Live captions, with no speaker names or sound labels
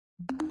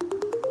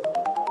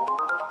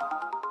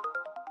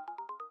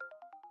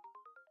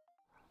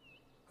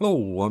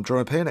Hello, I'm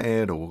John here,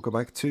 and welcome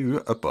back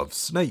to Above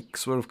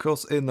Snakes, where of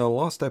course in the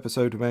last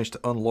episode we managed to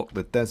unlock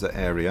the desert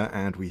area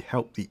and we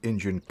helped the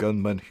injured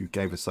gunman who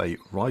gave us a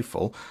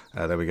rifle.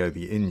 There we go,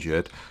 the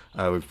injured.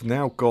 We've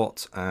now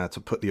got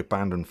to put the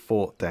abandoned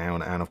fort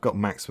down, and I've got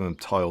maximum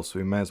tiles, so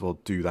we may as well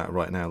do that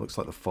right now. Looks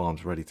like the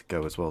farm's ready to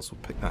go as well, so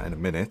we'll pick that in a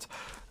minute.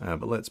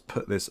 But let's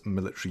put this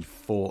military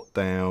fort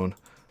down.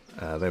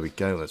 There we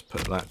go, let's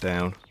put that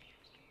down.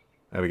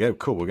 There we go,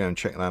 cool, we'll go and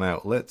check that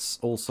out. Let's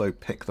also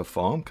pick the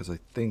farm, because I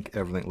think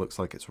everything looks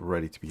like it's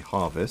ready to be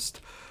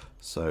harvested.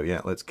 So yeah,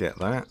 let's get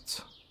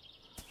that.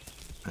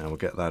 And we'll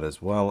get that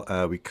as well.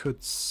 We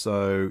could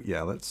sow,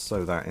 yeah, let's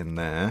sow that in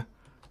there.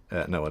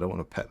 No, I don't want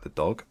to pet the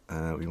dog.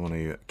 We want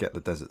to get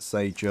the desert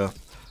sager.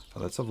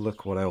 Let's have a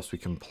look what else we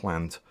can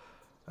plant.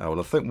 Well,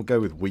 I think we'll go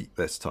with wheat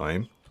this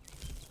time.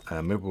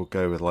 Maybe we'll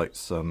go with like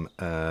some,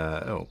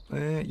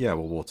 yeah,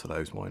 we'll water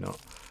those, why not?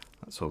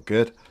 That's all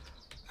good.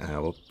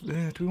 Do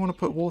we want to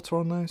put water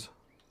on those?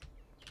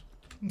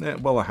 Yeah,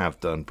 well, I have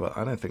done, but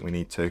I don't think we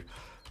need to.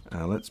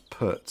 Let's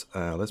put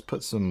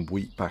some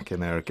wheat back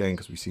in there again,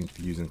 because we seem to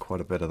be using quite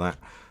a bit of that.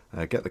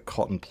 Get the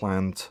cotton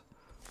plant.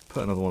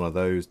 Put another one of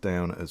those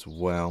down as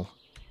well.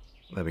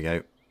 There we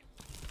go.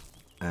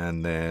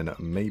 And then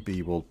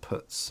maybe we'll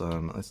put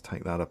some. Let's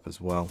take that up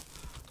as well.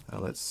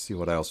 Let's see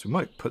what else. We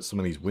might put some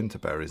of these winter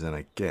berries in,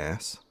 I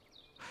guess.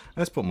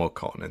 Let's put more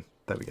cotton in.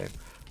 There we go.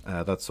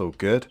 That's all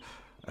good.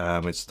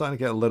 It's starting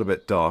to get a little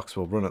bit dark,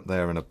 so we'll run up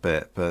there in a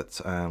bit, but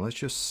let's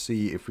just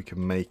see if we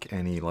can make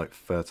any like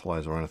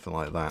fertilizer or anything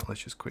like that.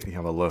 Let's just quickly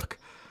have a look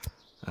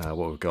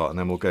what we've got, and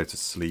then we'll go to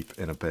sleep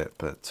in a bit.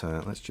 But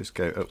let's just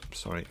go, oh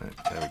sorry, no,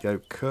 there we go,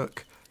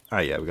 cook. Ah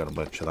yeah, we got a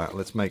bunch of that.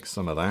 Let's make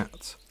some of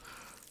that.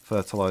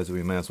 Fertilizer,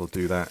 we may as well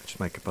do that, just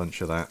make a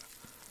bunch of that.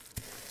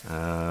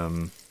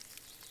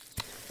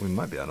 We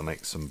might be able to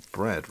make some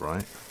bread,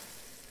 right?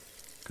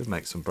 Could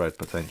make some bread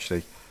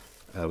potentially.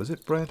 Was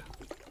it bread?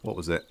 What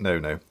was it?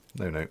 No.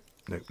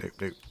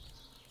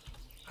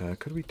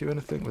 Could we do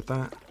anything with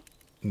that?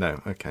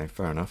 No. Okay,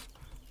 fair enough.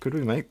 Could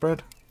we make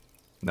bread?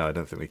 No, I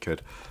don't think we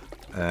could.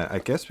 I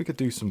guess we could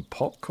do some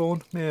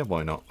popcorn. Yeah,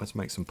 why not? Let's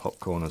make some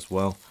popcorn as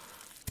well.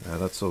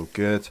 That's all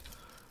good.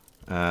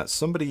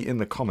 Somebody in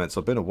the comments,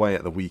 I've been away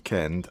at the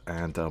weekend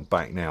and I'm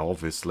back now,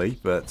 obviously,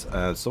 but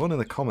someone in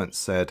the comments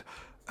said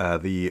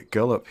the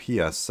girl up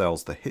here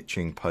sells the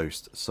hitching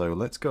post, so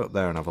let's go up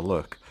there and have a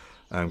look.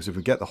 Because if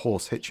we get the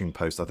horse hitching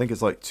post, I think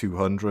it's like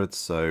 200,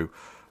 so,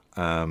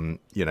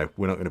 you know,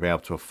 we're not going to be able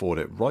to afford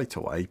it right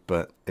away,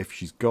 but if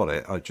she's got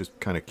it, I'm just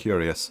kind of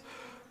curious.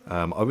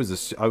 I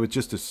would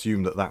just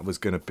assume that that was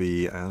going to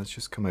be, let's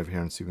just come over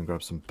here and see if we can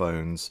grab some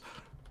bones.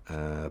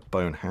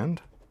 Bone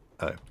hand?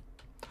 Oh,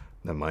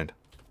 never mind.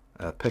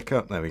 Pick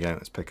up, there we go,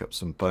 let's pick up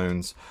some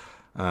bones.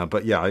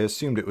 But yeah, I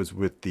assumed it was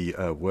with the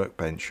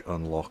workbench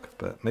unlock,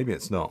 but maybe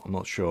it's not, I'm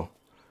not sure.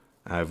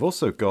 I've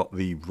also got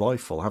the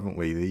rifle, haven't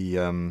we?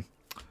 The,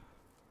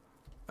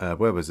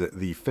 where was it?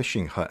 The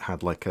fishing hut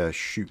had like a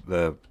shoot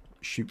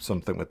shoot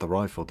something with the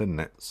rifle,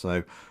 didn't it?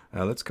 So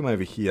let's come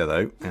over here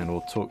though, and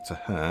we'll talk to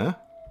her.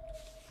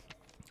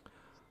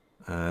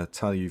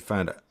 Tell you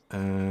found it.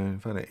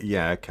 Found it.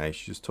 Yeah, okay.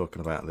 She's just talking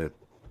about the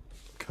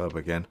cub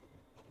again.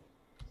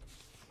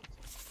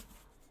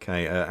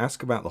 Okay.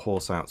 Ask about the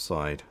horse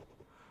outside.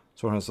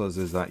 So says,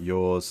 is that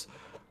yours?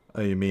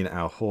 Oh, you mean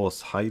our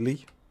horse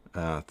Hailey?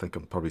 I think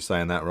I'm probably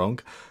saying that wrong.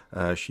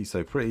 She's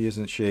so pretty,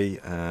 isn't she?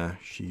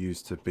 She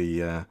used to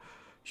be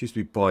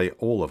by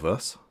all of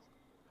us.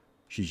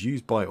 She's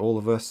used by all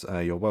of us.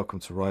 You're welcome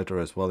to ride her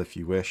as well if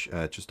you wish.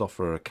 Just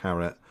offer her a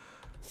carrot.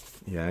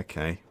 Yeah,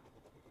 okay.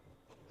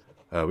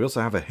 We also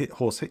have a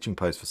horse hitching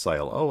post for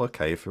sale. Oh,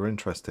 okay, if you're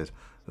interested.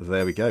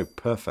 There we go,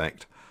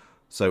 perfect.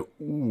 So,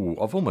 ooh,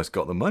 I've almost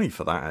got the money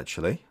for that,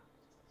 actually.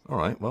 All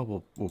right,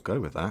 well, we'll go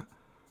with that.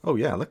 Oh,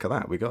 yeah, look at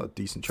that. We got a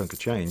decent chunk of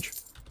change.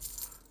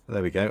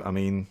 There we go. I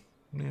mean,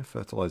 yeah,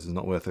 fertilizer's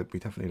not worth it. We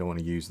definitely don't want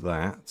to use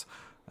that.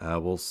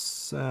 We'll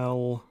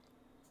sell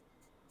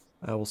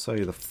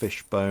you the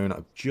fish bone.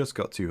 I've just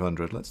got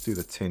 200. Let's do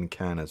the tin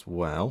can as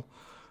well.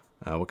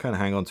 We'll kind of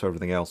hang on to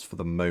everything else for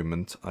the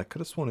moment. I could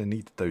have sworn I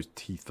needed those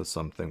teeth for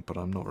something, but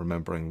I'm not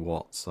remembering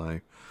what. So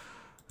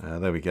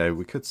there we go.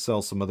 We could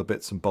sell some other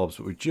bits and bobs,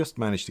 but we just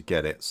managed to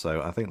get it.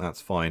 So I think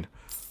that's fine.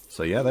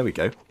 So yeah, there we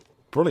go.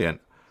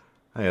 Brilliant.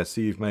 Hey, I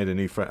see you've made a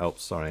new friend. Oh,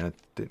 sorry, I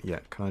didn't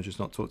yet. Can I just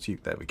not talk to you?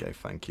 There we go.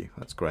 Thank you.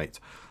 That's great.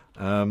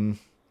 I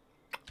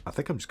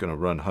think I'm just going to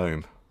run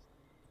home.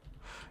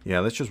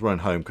 Yeah, let's just run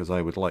home because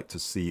I would like to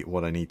see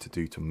what I need to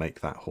do to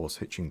make that horse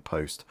hitching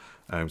post.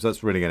 So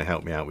that's really going to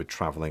help me out with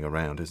traveling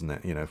around, isn't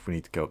it? You know, if we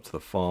need to go up to the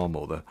farm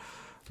or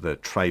the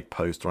trade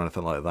post or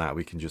anything like that,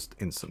 we can just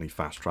instantly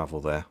fast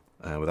travel there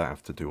without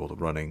having to do all the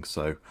running.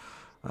 So,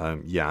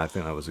 yeah, I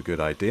think that was a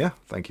good idea.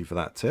 Thank you for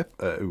that tip.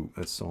 Ooh,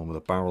 there's someone with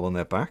a barrel on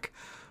their back.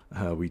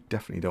 We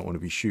definitely don't want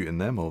to be shooting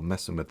them or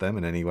messing with them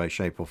in any way,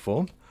 shape or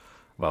form.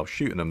 Well,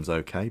 shooting them's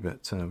okay,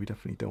 but we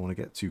definitely don't want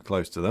to get too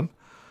close to them.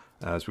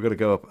 So we've got to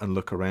go up and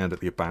look around at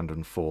the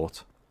abandoned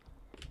fort.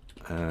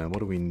 What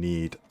do we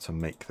need to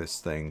make this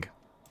thing?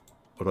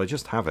 Or do I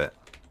just have it?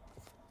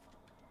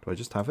 Do I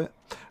just have it?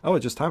 Oh, I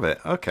just have it.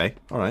 Okay,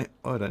 alright.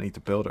 Oh, I don't need to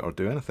build it or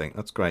do anything.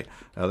 That's great.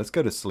 Let's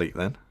go to sleep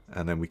then,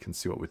 and then we can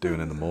see what we're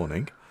doing in the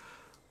morning.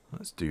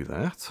 Let's do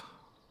that.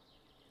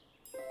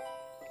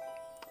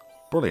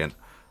 Brilliant.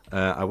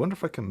 I wonder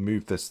if I can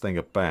move this thing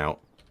about.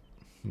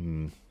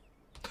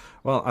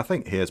 Well, I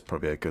think here's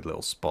probably a good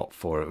little spot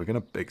for it. We're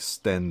going to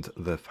extend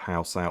the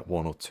house out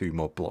 1 or 2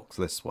 more blocks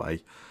this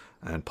way,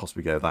 and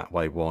possibly go that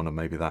way 1 and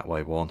maybe that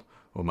way 1.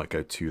 Or might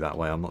go 2 that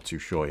way. I'm not too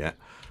sure yet.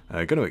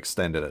 Going to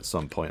extend it at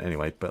some point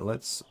anyway, but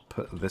let's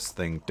put this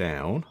thing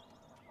down.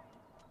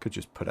 Could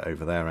just put it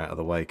over there out of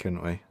the way,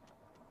 couldn't we?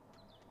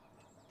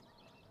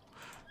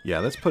 Yeah,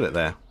 let's put it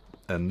there.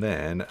 And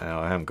then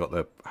I haven't got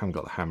the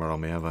hammer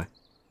on me, have I?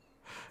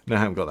 No, I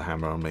haven't got the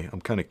hammer on me.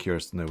 I'm kind of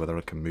curious to know whether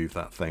I can move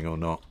that thing or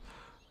not.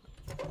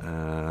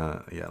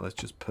 Yeah, let's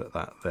just put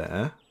that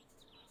there.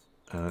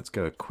 Let's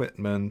go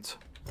equipment,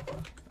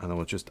 and then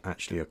we'll just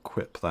actually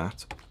equip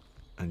that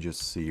and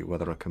just see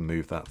whether I can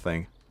move that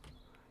thing.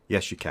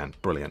 Yes, you can.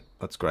 Brilliant.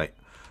 That's great.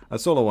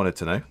 That's all I wanted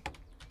to know.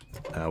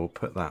 We'll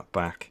put that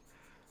back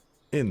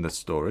in the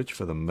storage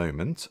for the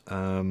moment.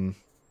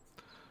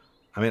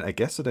 I mean, I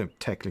guess I don't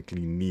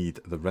technically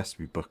need the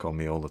recipe book on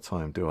me all the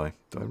time, do I?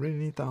 Do I really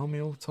need that on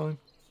me all the time?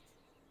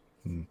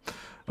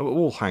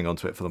 We'll hang on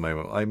to it for the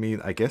moment. I mean,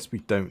 I guess we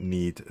don't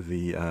need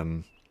the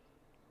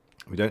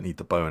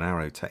bow and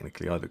arrow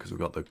technically either, because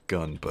we've got the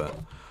gun, but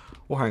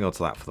we'll hang on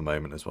to that for the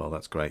moment as well.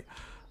 That's great.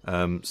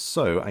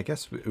 So I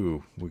guess we're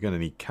going to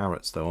need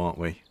carrots though, aren't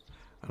we?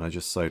 And I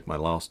just sowed my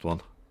last one.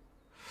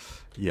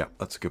 Yeah,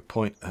 that's a good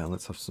point.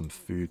 Let's have some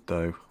food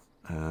though.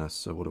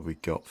 So what have we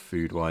got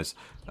food wise?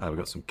 We've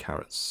got some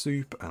carrot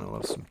soup, and I'll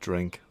have some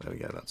drink. There we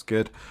go, that's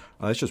good.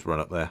 Let's just run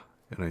up there.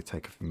 It'll only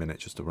take a minute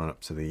just to run up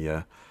to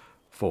the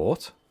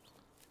fort.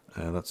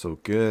 That's all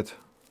good.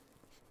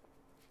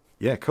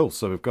 Yeah, cool.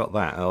 So we've got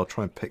that. I'll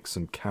try and pick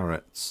some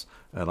carrots.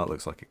 That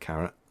looks like a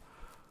carrot.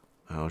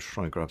 I'll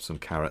try and grab some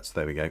carrots.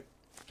 There we go.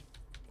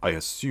 I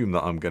assume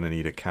that I'm going to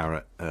need a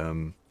carrot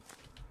to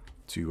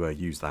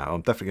use that.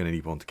 I'm definitely going to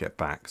need one to get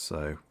back.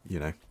 So, you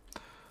know,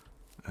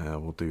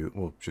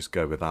 we'll just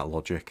go with that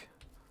logic.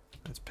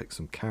 Let's pick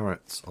some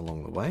carrots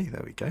along the way.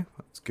 There we go.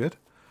 That's good.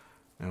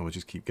 And we'll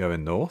just keep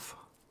going north.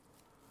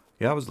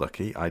 Yeah, I was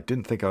lucky. I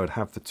didn't think I would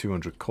have the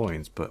 200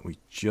 coins, but we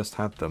just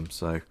had them,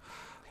 so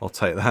I'll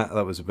take that.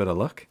 That was a bit of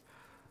luck.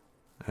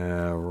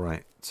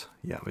 Right.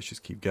 Yeah, let's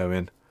just keep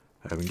going.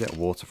 We can get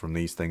water from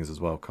these things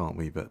as well, can't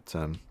we? But,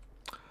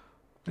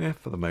 yeah,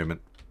 for the moment,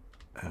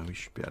 we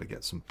should be able to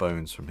get some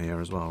bones from here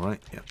as well,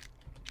 right? Yeah.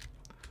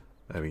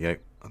 There we go.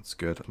 That's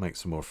good. Make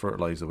some more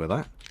fertilizer with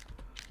that.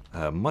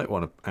 Might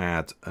want to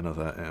add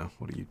another...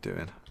 what are you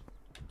doing?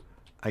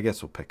 I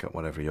guess we'll pick up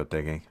whatever you're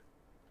digging.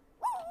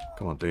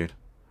 Come on, dude.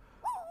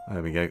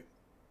 There we go.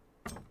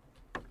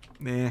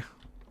 Yeah.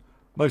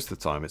 Most of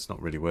the time it's not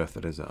really worth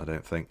it, is it? I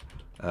don't think.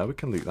 We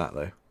can loot that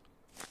though.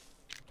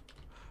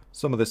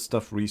 Some of this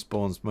stuff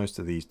respawns, most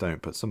of these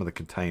don't, but some of the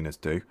containers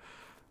do.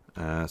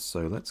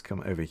 So let's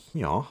come over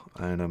here,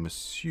 and I'm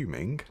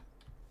assuming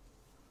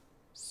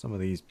some of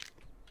these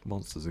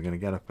monsters are going to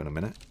get up in a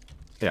minute.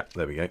 Yeah,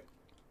 there we go.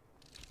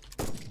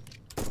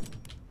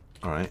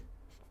 Alright.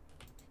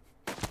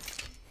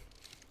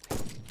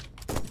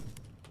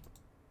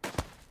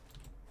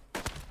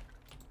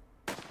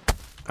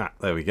 Ah,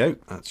 there we go.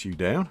 That's you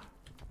down.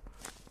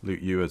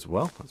 Loot you as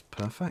well. That's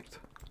perfect.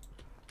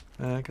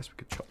 I guess we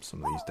could chop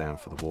some of these down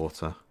for the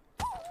water.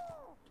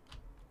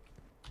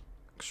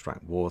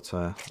 Extract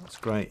water. That's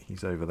great.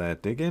 He's over there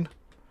digging.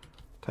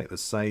 Take the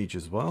sage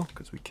as well,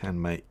 because we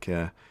can make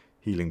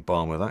healing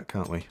balm with that,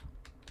 can't we?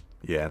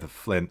 Yeah, the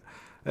flint.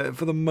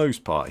 For the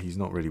most part, he's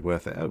not really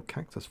worth it. Oh,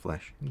 cactus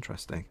flesh.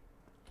 Interesting.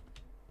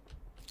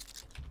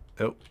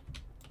 Oh.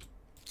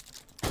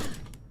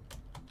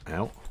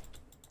 Ow.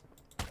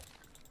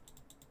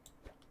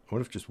 What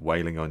if just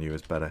wailing on you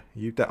is better? Are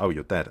you dead? Oh,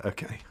 you're dead.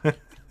 Okay.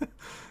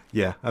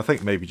 Yeah, I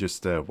think maybe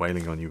just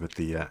wailing on you with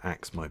the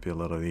axe might be a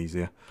lot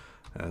easier.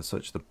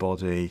 Search the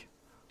body.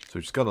 So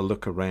we've just got to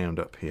look around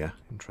up here.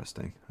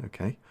 Interesting.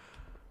 Okay.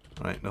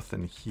 Right,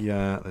 nothing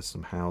here. There's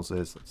some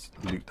houses. Let's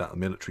loot that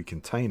military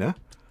container.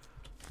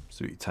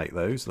 So you take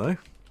those, though.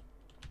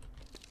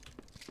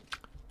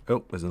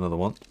 Oh, there's another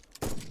one.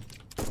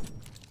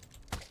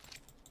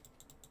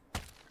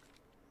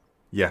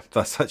 Yeah,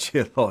 that's actually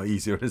a lot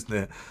easier, isn't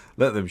it?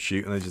 Let them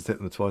shoot and then just hit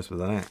them twice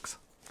with an axe.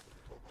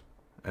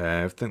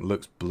 Everything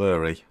looks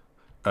blurry.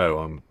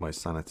 Oh, my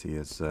sanity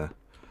has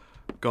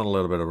gone a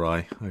little bit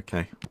awry.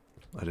 Okay,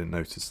 I didn't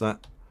notice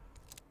that.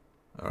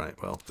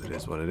 Alright, well, it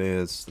is what it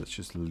is. Let's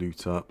just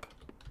loot up.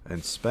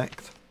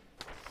 Inspect.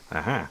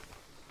 Aha!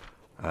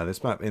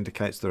 This map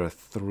indicates there are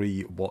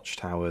 3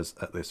 watchtowers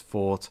at this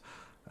fort.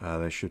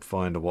 They should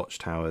find the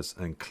watchtowers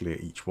and clear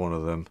each one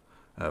of them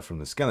from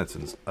the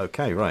skeletons.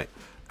 Okay, right.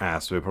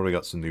 So we've probably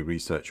got some new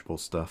researchable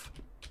stuff.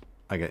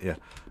 I get you.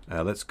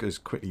 Let's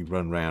just quickly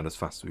run round as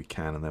fast as we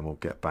can, and then we'll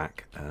get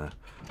back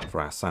for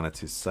our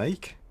sanity's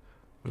sake.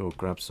 We'll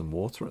grab some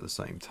water at the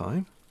same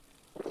time.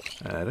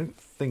 I don't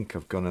think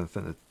I've got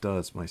anything that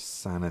does my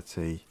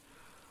sanity.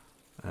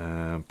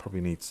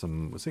 Probably need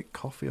some, was it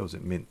coffee or was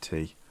it mint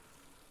tea?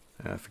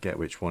 I forget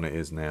which one it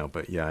is now,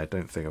 but yeah, I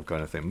don't think I've got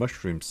anything.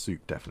 Mushroom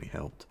soup definitely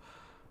helped.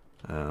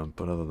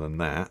 But other than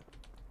that,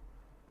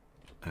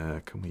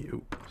 can we,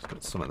 oh, it's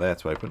got something there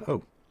to open.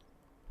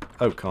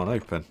 Oh, can't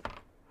open.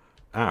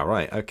 Ah,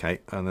 right, okay.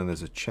 And then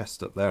there's a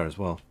chest up there as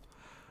well.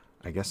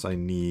 I guess I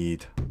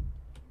need,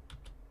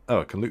 oh,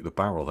 I can loot the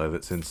barrel though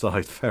that's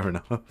inside, fair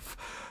enough.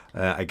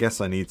 I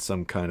guess I need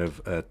some kind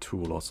of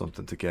tool or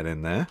something to get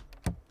in there.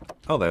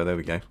 Oh, there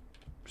we go.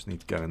 Just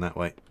need to go in that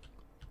way.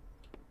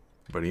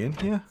 Anybody in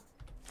here?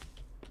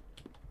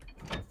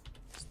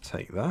 Let's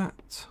take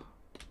that.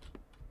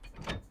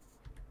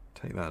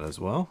 Take that as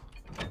well.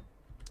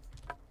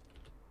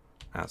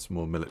 Add some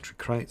more military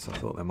crates. I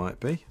thought there might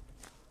be.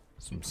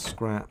 Some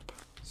scrap.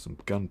 Some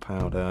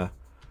gunpowder.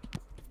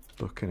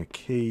 Book and a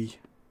key.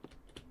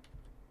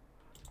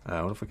 I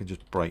wonder if I can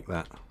just break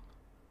that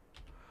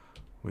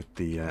with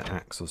the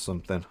axe or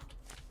something.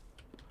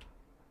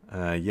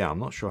 Yeah, I'm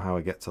not sure how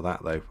I get to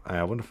that though.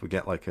 I wonder if we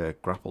get like a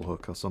grapple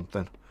hook or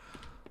something.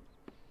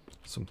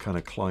 Some kind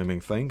of climbing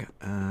thing.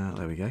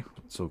 There we go.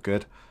 It's all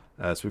good.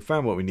 So we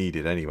found what we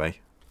needed anyway.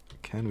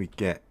 Can we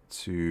get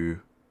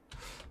to...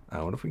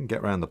 I wonder if we can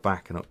get around the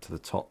back and up to the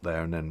top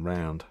there and then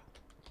round.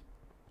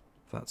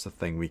 That's a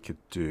thing we could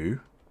do.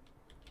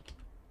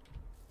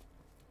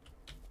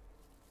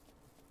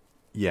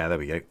 Yeah, there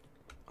we go.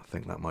 I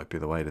think that might be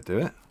the way to do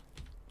it.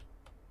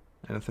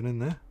 Anything in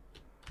there?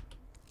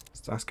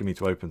 It's asking me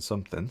to open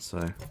something, so...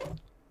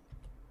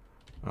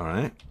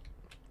 Alright.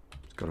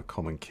 It's got a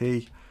common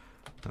key.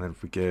 And then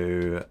if we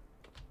go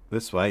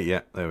this way,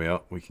 yeah, there we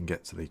are. We can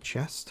get to the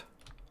chest.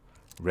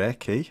 Rare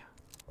key.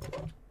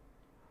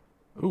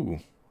 Ooh,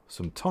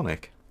 some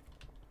tonic.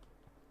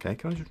 Okay,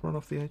 can I just run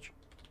off the edge?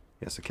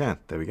 Yes, I can.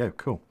 There we go.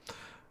 Cool.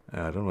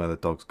 I don't know where the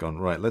dog's gone.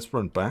 Right, let's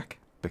run back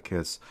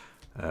because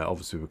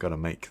obviously we've got to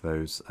make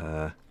those.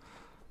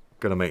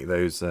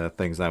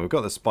 Things now. We've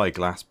got the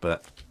spyglass,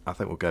 but I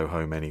think we'll go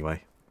home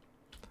anyway.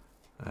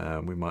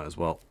 We might as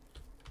well.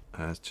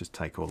 Let's just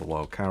take all the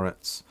wild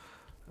carrots.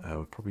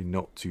 We're probably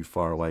not too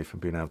far away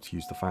from being able to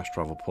use the fast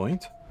travel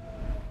point.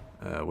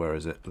 Where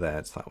is it? There,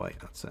 it's that way.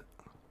 That's it.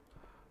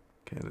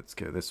 Okay, let's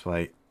go this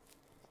way.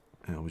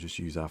 And we'll just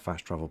use our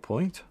fast travel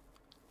point.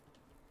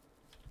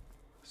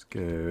 Let's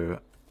go...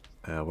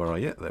 where are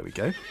you? There we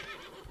go.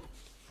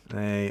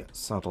 A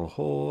saddle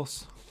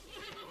horse.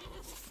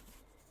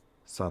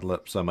 Saddle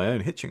up. So my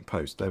own hitching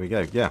post. There we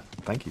go. Yeah,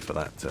 thank you for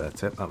that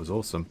tip. That was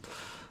awesome.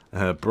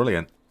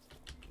 Brilliant.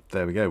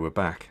 There we go. We're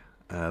back.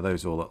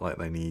 Those all look like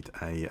they need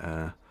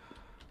a...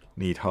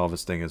 need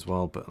harvesting as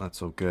well, but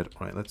that's all good.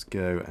 Right, let's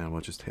go and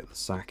we'll just hit the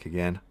sack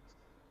again.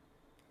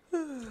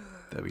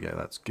 There we go,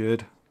 that's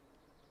good.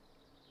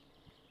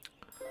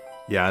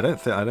 Yeah, I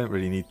don't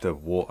really need the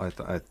water.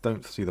 I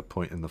don't see the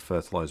point in the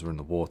fertilizer in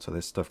the water.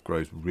 This stuff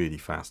grows really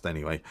fast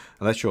anyway,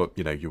 unless you're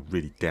you're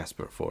really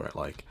desperate for it.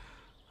 Like,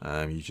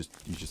 you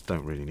just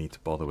don't really need to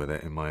bother with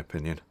it, in my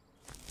opinion.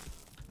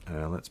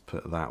 Let's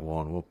put that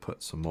one. We'll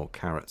put some more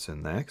carrots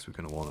in there because we're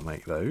going to want to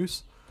make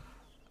those.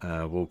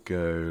 We'll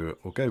go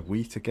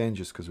wheat again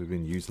just because we've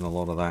been using a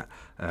lot of that.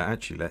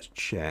 Actually, let's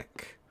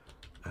check.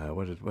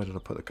 Where did I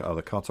put the... Oh,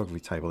 the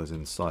cartography table is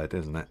inside,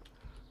 isn't it?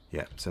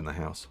 Yeah, it's in the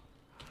house.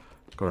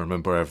 Got to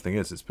remember where everything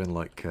is. It's been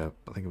like, I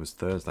think it was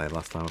Thursday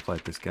last time I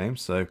played this game.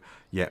 So,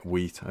 yeah,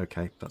 wheat.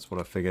 Okay, that's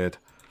what I figured.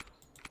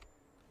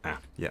 Ah,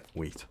 yeah,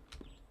 wheat.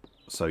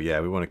 So,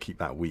 yeah, we want to keep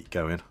that wheat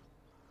going.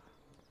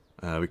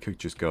 We could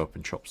just go up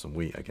and chop some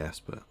wheat, I guess.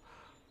 But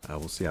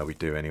we'll see how we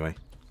do anyway.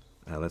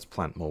 Let's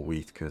plant more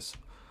wheat because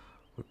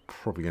we're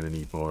probably going to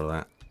need more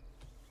of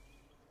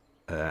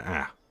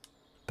that.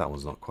 That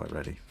one's not quite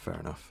ready. Fair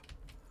enough.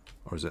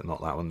 Or is it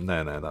not that one?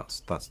 No, that's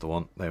the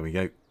one. There we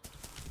go.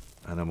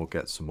 And then we'll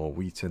get some more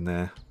wheat in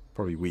there.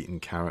 Probably wheat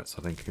and carrots,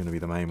 I think, are going to be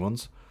the main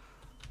ones.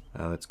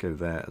 Let's go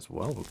there as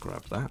well. We'll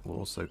grab that. We'll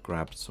also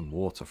grab some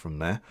water from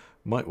there.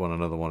 Might want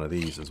another one of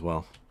these as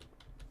well.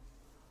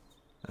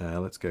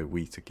 Let's go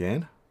wheat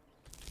again.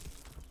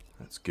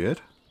 That's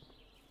good.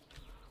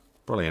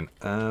 Brilliant.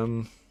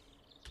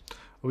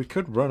 We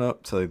could run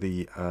up to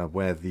the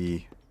where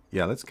the...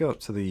 Yeah, let's go up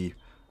to the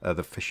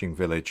fishing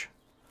village,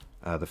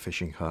 the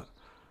fishing hut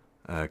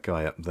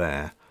guy up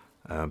there,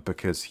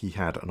 because he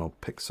had, and I'll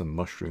pick some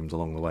mushrooms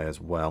along the way as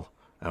well.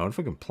 I wonder if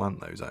we can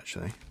plant those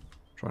actually.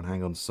 Try and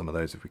hang on to some of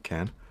those if we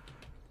can.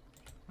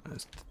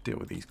 Let's deal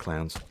with these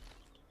clowns.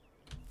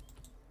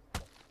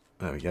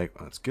 There we go,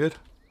 that's good.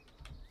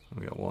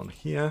 We got one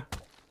here.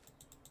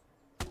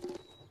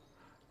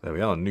 There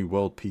we are, new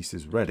world piece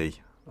is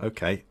ready.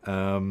 Okay,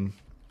 alright,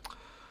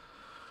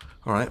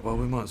 well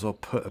we might as well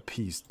put a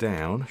piece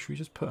down. Should we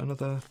just put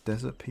another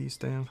desert piece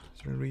down?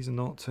 Is there a reason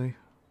not to?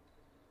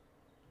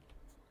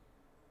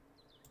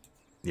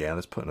 Yeah,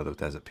 let's put another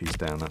desert piece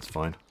down, that's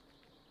fine.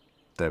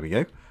 There we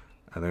go.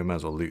 And then we might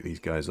as well loot these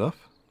guys up.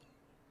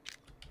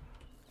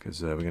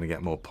 Because we're going to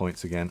get more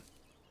points again.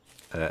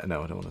 No, I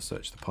don't want to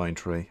search the pine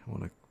tree. I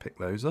want to pick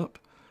those up.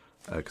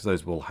 Because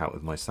those will help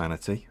with my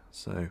sanity.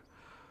 So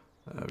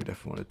We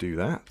definitely want to do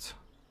that.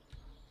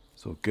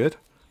 It's all good.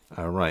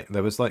 Right,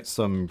 there was like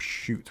some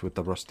shoot with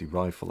the rusty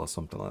rifle or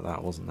something like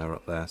that, wasn't there,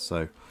 up there?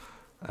 So,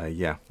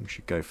 yeah, we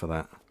should go for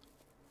that.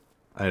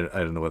 I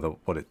don't know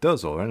what it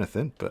does or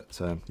anything, but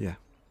yeah,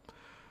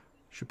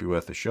 should be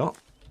worth a shot.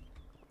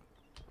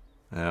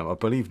 I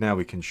believe now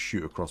we can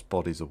shoot across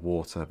bodies of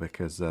water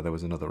because there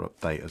was another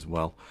update as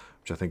well,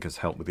 which I think has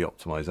helped with the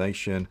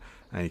optimization.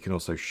 And you can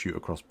also shoot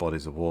across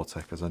bodies of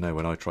water, because I know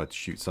when I tried to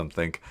shoot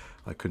something,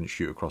 I couldn't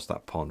shoot across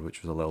that pond,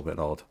 which was a little bit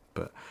odd.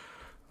 But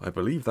I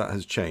believe that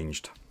has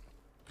changed.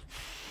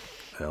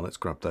 Let's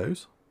grab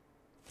those.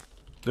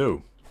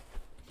 No.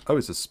 Oh,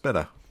 it's a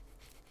spitter.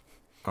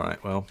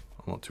 Alright, well,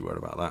 I'm not too worried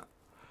about that.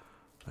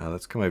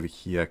 Let's come over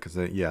here, because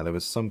yeah, there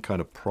was some kind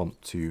of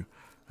prompt to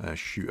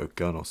shoot a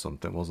gun or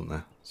something, wasn't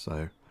there?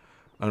 So,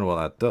 I don't know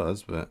what that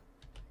does, but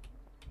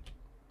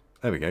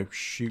there we go.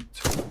 Shoot.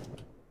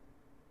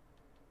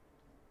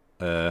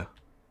 Oh,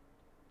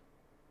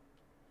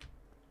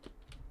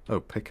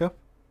 pickup.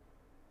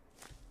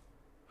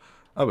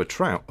 Oh, a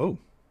trout. Oh.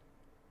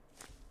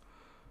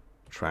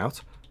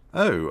 Trout.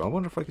 Oh, I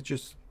wonder if I could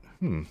just...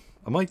 Am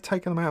I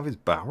taking them out of his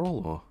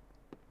barrel, or...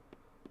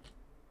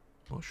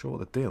 Not sure what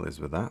the deal is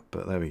with that,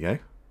 but there we go.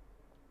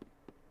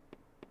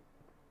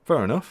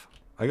 Fair enough.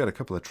 I got a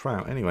couple of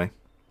trout anyway.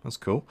 That's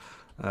cool.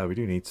 We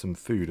do need some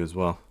food as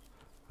well.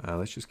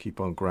 Let's just keep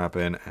on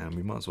grabbing, and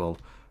we might as well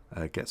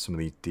get some of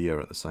these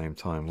deer at the same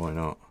time. Why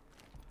not?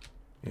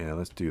 Yeah,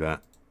 let's do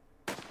that.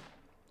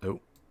 Oh.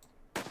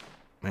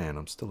 Man,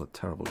 I'm still a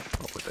terrible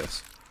shot with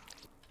this.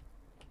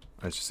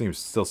 It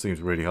just still seems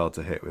really hard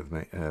to hit with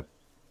me.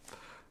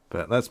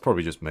 But that's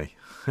probably just me.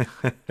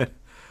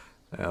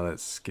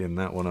 Let's skin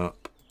that one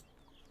up.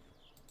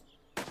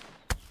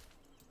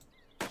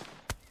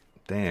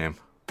 Damn.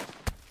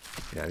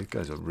 Yeah, these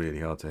guys are really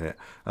hard to hit.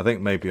 I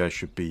think maybe I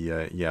should be...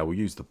 yeah, we'll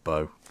use the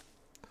bow.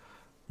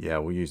 Yeah,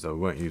 we'll use that. We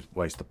won't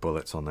waste the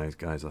bullets on those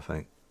guys, I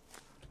think.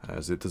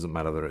 As it doesn't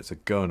matter whether it's a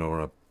gun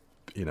or a,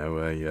 you know,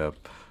 a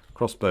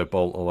crossbow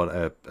bolt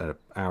or an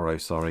arrow,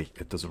 sorry.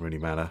 It doesn't really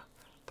matter.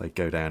 They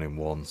go down in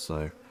one,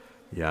 so...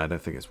 Yeah, I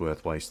don't think it's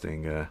worth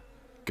wasting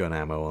gun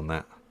ammo on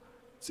that.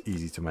 It's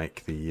easy to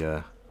make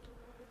the...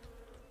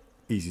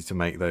 easy to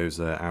make those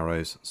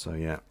arrows, so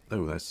yeah.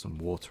 Oh, there's some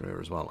water here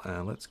as well.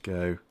 Let's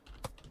go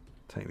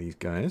take these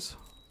guys.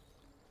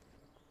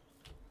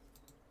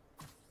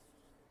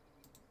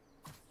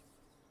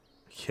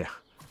 Yeah.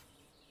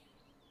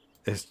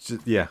 It's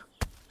just, yeah,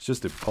 it's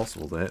just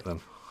impossible to hit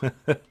them.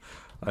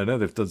 I know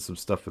they've done some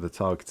stuff with the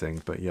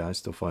targeting, but yeah, I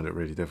still find it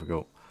really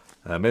difficult.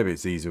 Maybe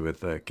it's easier with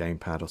the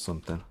gamepad or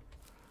something.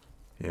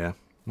 Yeah,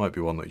 might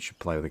be one that you should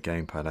play with a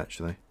gamepad,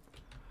 actually.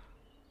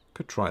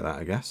 Could try that,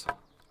 I guess.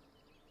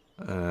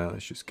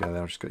 Let's just go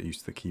there. I've just got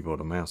used to the keyboard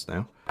and mouse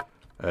now.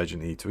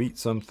 Urgent need to eat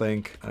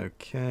something.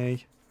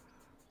 Okay.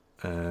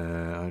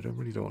 I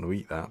really don't want to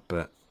eat that,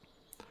 but...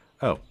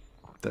 Oh,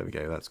 there we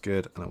go. That's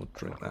good. And I will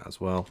drink that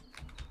as well.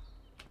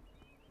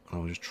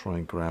 I'll just try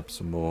and grab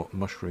some more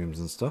mushrooms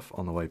and stuff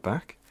on the way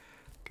back.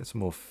 Get some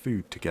more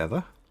food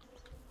together.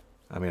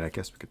 I mean, I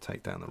guess we could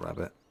take down the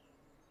rabbit.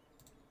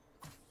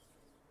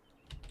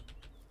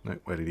 No,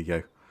 where did he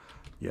go?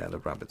 Yeah, the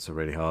rabbits are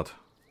really hard.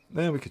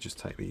 There, we could just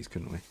take these,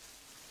 couldn't we?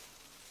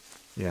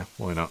 Yeah,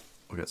 why not?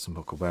 We'll get some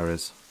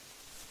huckleberries.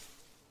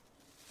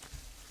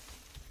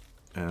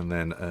 And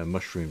then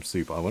mushroom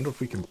soup. I wonder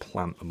if we can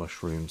plant the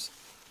mushrooms.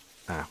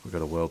 Ah, we've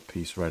got a world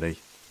piece ready.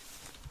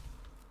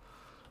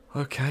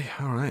 Okay,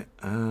 alright.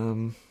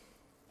 I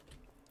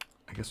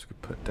guess we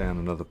could put down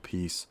another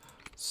piece.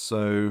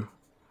 So,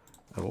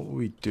 what were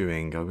we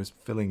doing? I was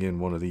filling in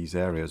one of these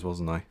areas,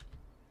 wasn't I?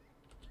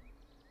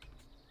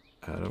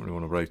 I don't really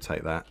want to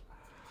rotate that.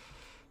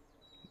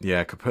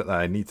 Yeah, I could put that.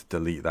 I need to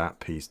delete that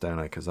piece, don't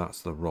I? Because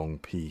that's the wrong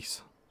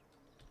piece.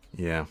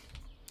 Yeah.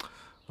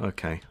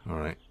 Okay,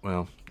 alright.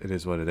 Well, it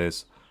is what it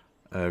is.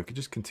 We could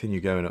just continue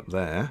going up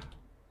there.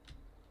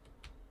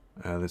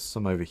 There's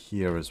some over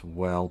here as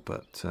well,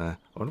 but I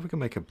wonder if we can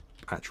make an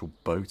actual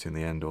boat in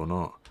the end or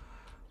not.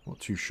 Not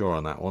too sure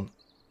on that one.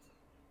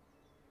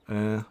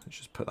 Let's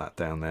just put that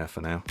down there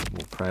for now.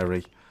 More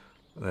prairie.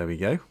 There we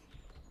go.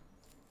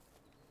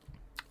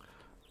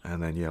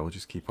 And then, yeah, we'll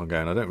just keep on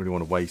going. I don't really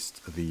want to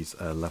waste these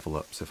level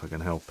ups if I can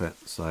help it.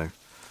 So,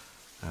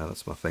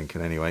 that's my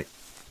thinking anyway.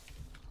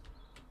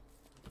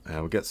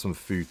 We'll get some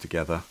food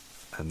together.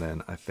 And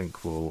then I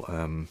think we'll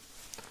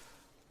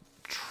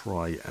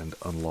try and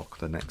unlock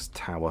the next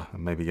tower.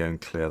 And maybe go and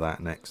clear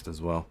that next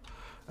as well.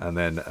 And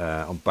then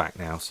I'm back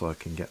now so I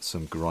can get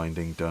some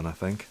grinding done, I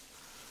think.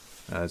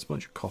 There's a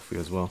bunch of coffee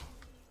as well.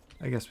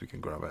 I guess we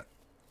can grab it.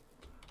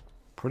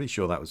 Pretty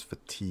sure that was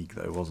fatigue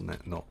though, wasn't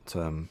it? Not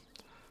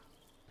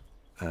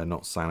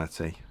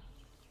sanity.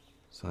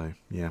 So,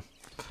 yeah.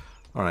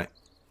 Alright.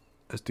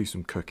 Let's do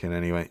some cooking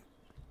anyway.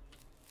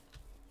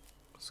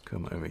 Let's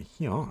come over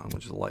here and we'll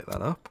just light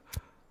that up.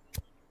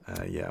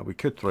 Yeah, we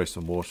could throw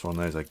some water on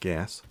those, I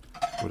guess.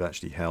 Would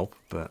actually help,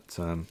 but...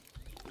 do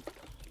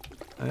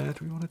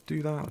we want to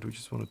do that, or do we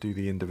just want to do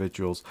the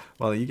individuals?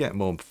 Well, you get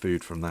more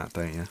food from that,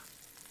 don't you?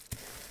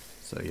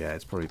 So yeah,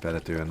 it's probably better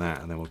doing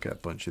that, and then we'll get a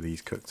bunch of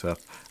these cooked up.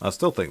 I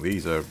still think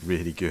these are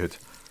really good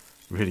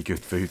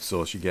food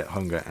source. You get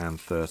hunger and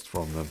thirst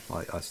from them.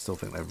 I still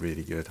think they're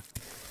really good.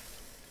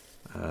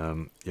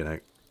 You know,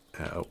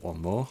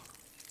 one more.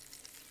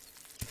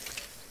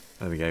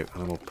 There we go, and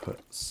then we'll put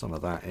some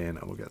of that in,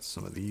 and we'll get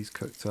some of these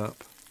cooked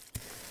up.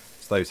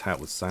 So those help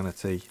with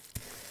sanity.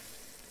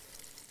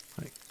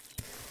 Like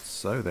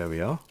so, there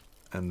we are.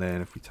 And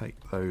then if we take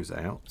those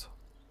out,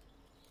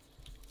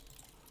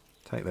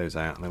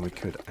 and then we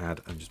could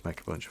add and just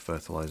make a bunch of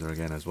fertilizer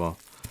again as well.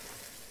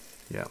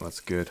 Yeah, that's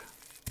good.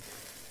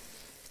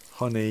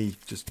 Honey,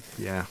 just,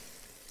 yeah.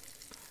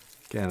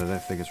 Again, I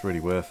don't think it's really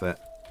worth it.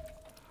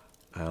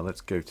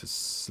 Let's go to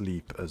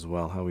sleep as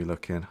well. How are we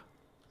looking?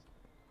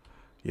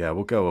 Yeah,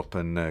 we'll go up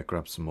and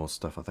grab some more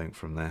stuff, I think,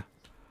 from there.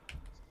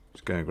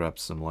 Just go and grab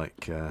some,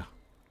 like...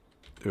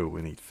 oh,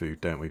 we need food,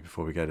 don't we,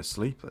 before we go to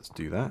sleep? Let's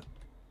do that.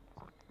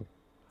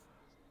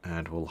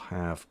 And we'll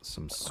have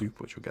some soup,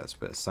 which will get us a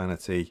bit of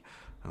sanity.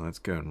 And let's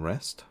go and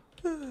rest.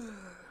 And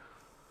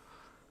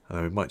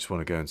we might just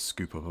want to go and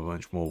scoop up a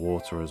bunch more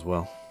water as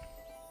well.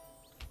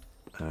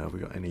 We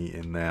got any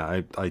in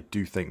there? I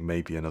do think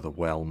maybe another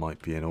well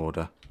might be in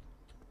order.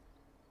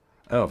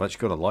 Oh, I've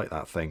actually got to light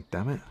that thing.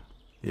 Damn it.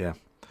 Yeah.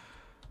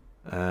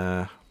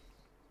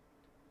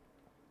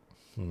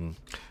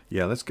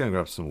 Yeah, let's go and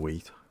grab some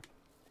wheat.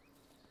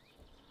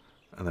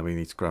 And then we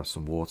need to grab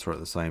some water at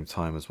the same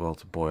time as well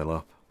to boil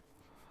up.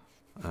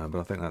 But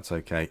I think that's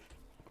okay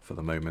for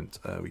the moment.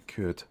 We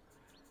could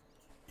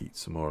eat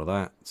some more of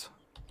that.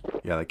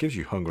 Yeah, that gives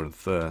you hunger and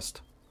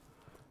thirst.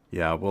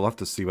 Yeah, we'll have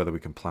to see whether we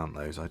can plant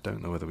those. I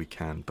don't know whether we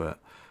can, but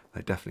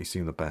they definitely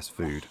seem the best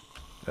food.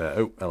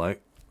 Oh, hello.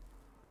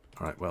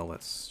 Alright, well,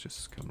 let's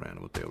just come around and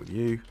we'll deal with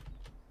you.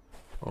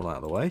 All out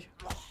of the way.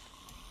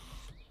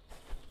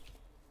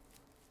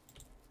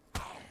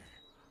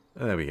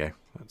 There we go.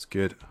 That's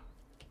good.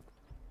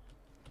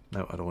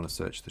 No, I don't want to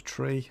search the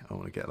tree. I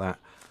want to get that.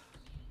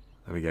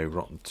 There we go,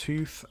 rotten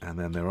tooth. And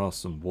then there are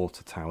some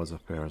water towers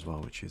up here as well,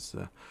 which is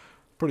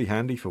pretty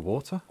handy for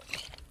water.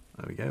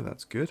 There we go,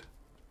 that's good.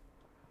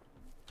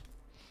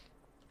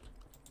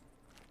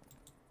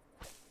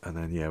 And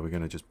then, yeah, we're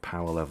going to just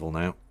power level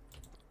now.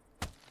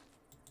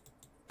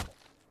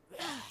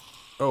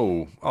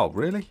 Oh,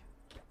 really?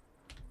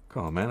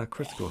 Come on, man, I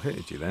critical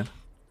hitted you then.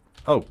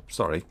 Oh,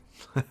 sorry.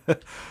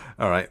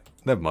 Alright,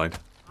 never mind.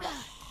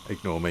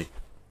 Ignore me.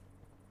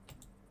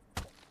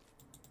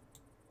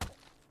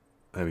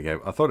 There we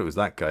go. I thought it was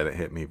that guy that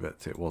hit me,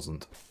 but it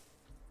wasn't.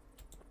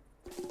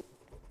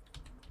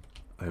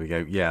 There we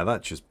go. Yeah,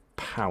 that just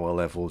power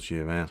levels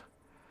you, man.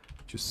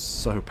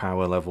 Just so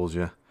power levels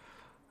you.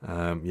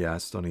 Yeah, I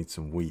still need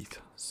some wheat,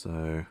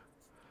 so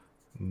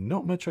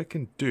not much I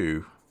can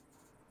do.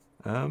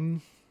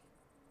 Could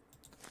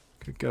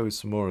go with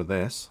some more of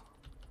this.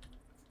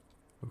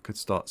 We could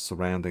start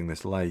surrounding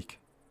this lake.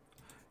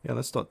 Yeah,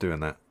 let's start doing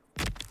that.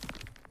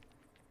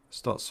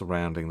 Start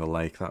surrounding the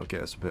lake. That'll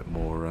get us a bit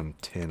more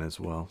tin as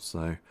well.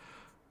 So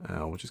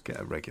we'll just get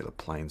a regular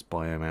plains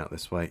biome out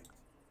this way.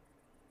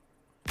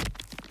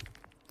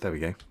 There we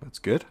go. That's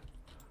good.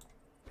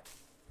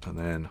 And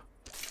then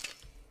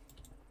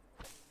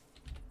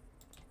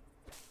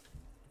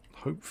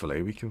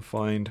hopefully we can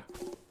find...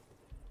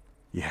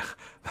 Yeah,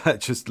 that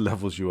just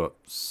levels you up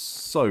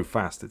so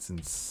fast. It's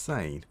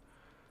insane.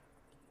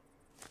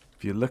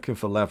 If you're looking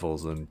for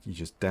levels and you're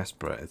just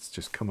desperate, it's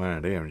just come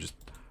around here and just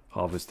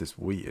harvest this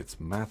wheat. It's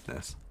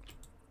madness.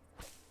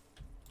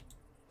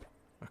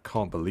 I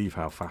can't believe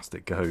how fast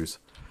it goes.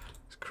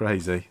 It's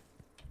crazy.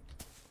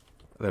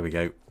 There we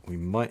go. We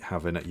might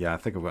have enough. Yeah, I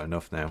think I've got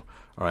enough now.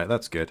 Alright,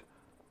 that's good.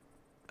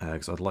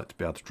 Because I'd like to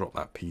be able to drop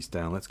that piece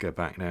down. Let's go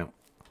back now.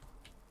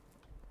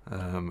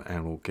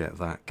 And we'll get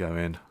that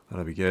going.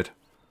 That'll be good.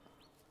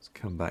 Let's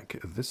come back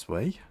this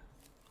way.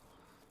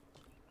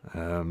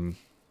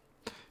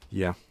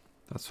 Yeah,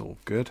 that's all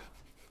good.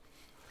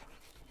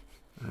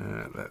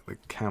 The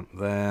camp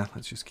there.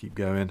 Let's just keep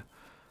going.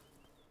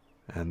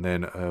 And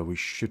then we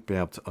should be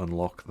able to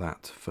unlock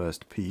that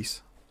first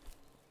piece.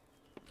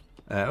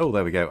 Oh,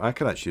 there we go. I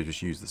could actually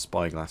just use the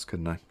spyglass,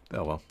 couldn't I?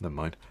 Oh, well, never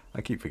mind.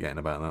 I keep forgetting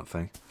about that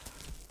thing.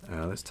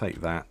 Let's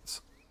take that.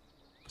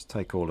 Let's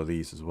take all of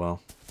these as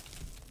well.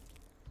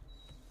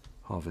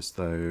 Harvest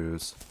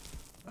those.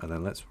 And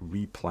then let's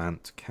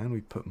replant. Can we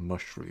put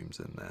mushrooms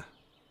in there?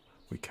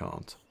 We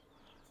can't.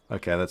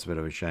 Okay, that's a bit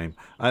of a shame.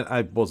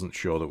 I wasn't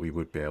sure that we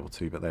would be able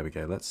to, but there we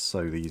go. Let's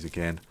sow these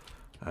again.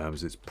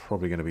 Because it's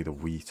probably going to be the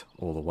wheat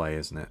all the way,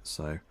 isn't it?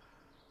 So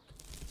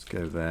let's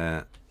go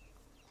there.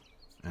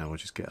 And we'll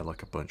just get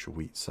like a bunch of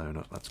wheat sown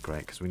up. That's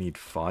great, because we need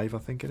 5, I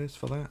think it is,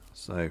 for that.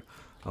 So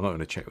I'm not going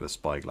to check with the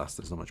spyglass.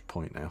 There's not much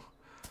point now.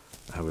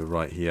 We're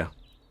right here.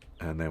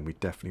 And then we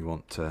definitely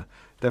want to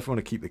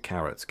keep the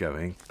carrots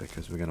going,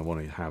 because we're going to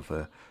want to have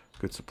a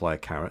good supply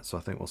of carrots. So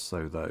I think we'll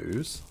sow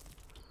those.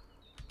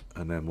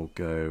 And then we'll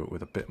go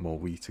with a bit more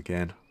wheat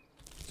again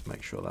to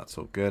make sure that's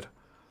all good.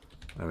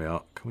 There we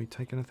are. Can we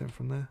take anything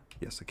from there?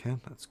 Yes, I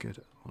can. That's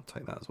good. I'll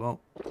take that as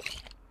well.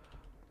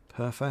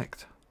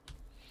 Perfect.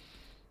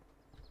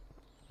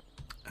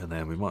 And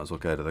then we might as well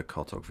go to the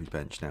cartography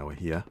bench now we're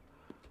here.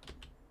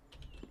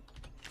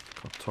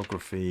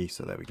 Cartography,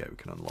 so there we go, we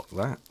can unlock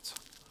that.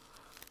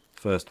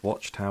 First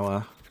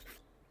watchtower,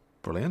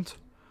 brilliant.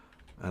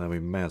 And then we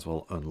may as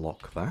well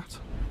unlock that.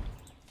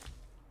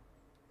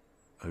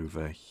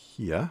 Over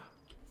here.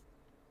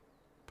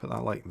 Put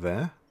that like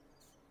there.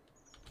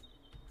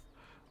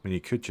 I mean, you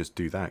could just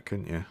do that,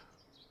 couldn't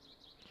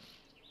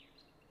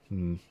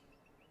you?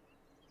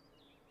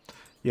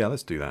 Yeah,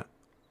 let's do that.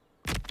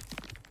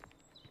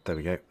 There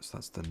we go. So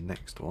that's the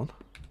next one.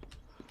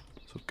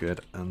 So good.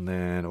 And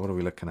then what are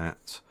we looking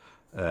at?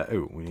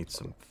 Oh, we need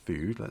some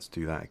food. Let's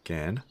do that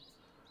again.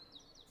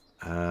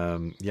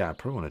 Yeah, I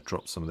probably want to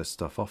drop some of this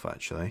stuff off,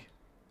 actually.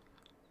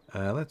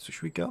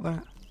 Should we gut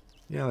that?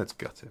 Yeah, let's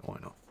gut it. Why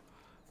not?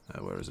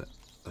 Where is it?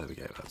 There we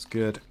go. That's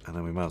good. And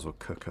then we might as well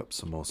cook up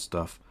some more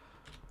stuff.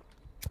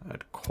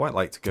 I'd quite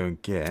like to go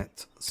and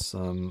get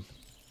some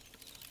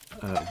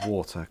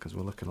water, because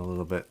we're looking a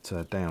little bit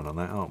down on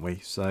that, aren't we?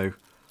 So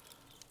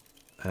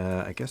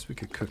I guess we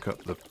could cook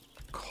up the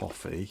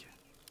coffee.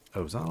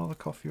 Oh, is that all the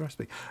coffee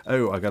recipe?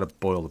 Oh, I got to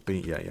boil the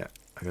bean. Yeah, yeah.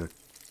 I got to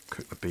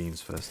cook the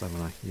beans first,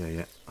 haven't I? Yeah,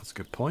 yeah. That's a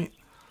good point.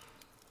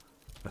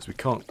 As we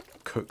can't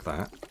cook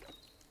that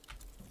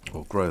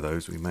or grow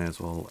those, we may as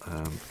well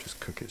just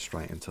cook it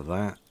straight into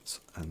that,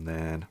 and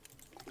then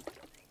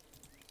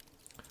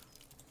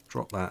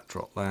drop that,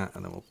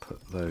 and then we'll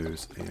put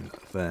those in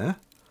there.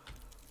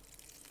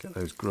 Get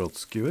those grilled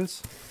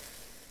skewers,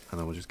 and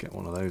then we'll just get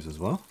one of those as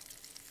well.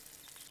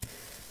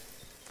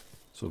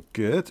 So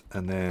good.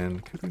 And then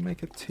could we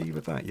make a tea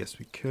with that? Yes,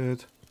 we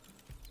could.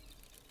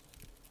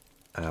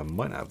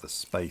 Might not have the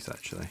space,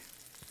 actually.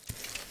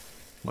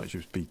 Might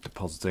just be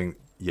depositing.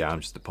 Yeah,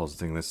 I'm just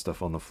depositing this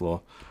stuff on the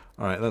floor.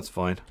 Alright, that's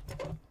fine.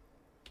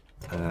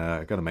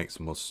 I've got to make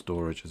some more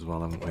storage as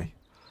well, haven't we?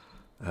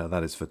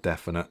 That is for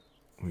definite.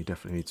 We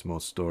definitely need some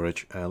more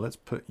storage. Let's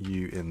put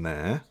you in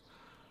there.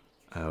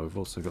 We've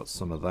also got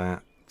some of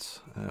that.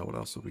 What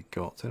else have we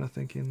got?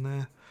 Anything in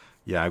there?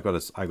 Yeah, I've got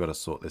to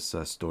sort this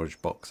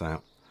storage box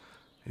out.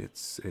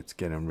 It's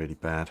getting really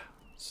bad.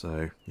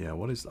 So yeah, I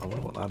wonder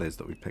what that is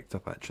that we picked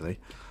up actually.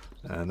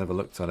 Never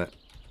looked at it.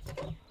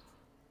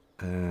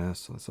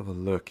 So let's have a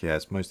look. Yeah,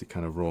 it's mostly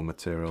kind of raw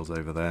materials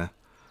over there.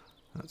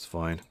 That's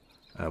fine.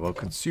 Well,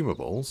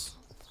 consumables.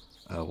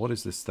 What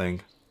is this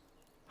thing?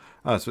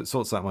 Oh, so it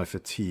sorts out my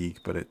fatigue,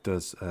 but it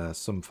does.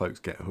 Some folks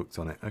get hooked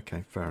on it.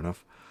 Okay, fair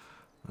enough.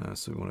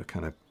 So we want to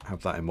kind of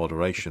have that in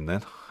moderation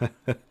then.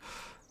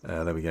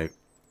 There we go.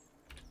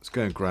 Let's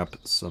go and grab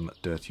some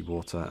dirty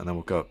water, and then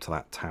we'll go up to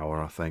that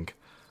tower, I think,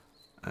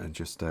 and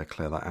just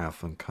clear that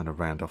out and kind of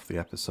round off the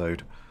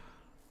episode.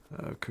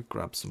 Could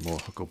grab some more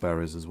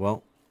huckleberries as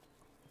well.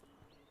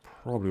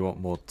 Probably want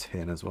more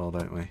tin as well,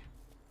 don't we?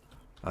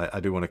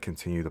 I do want to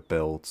continue the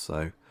build,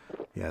 so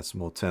yeah, some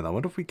more tin. I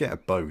wonder if we get a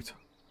boat.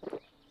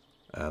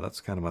 That's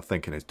kind of my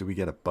thinking is, do we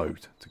get a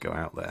boat to go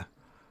out there?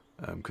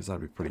 Because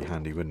that'd be pretty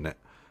handy, wouldn't it?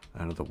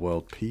 Another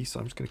world piece.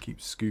 I'm just going to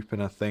keep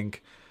scooping, I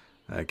think.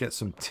 Get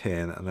some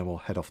tin, and then we'll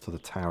head off to the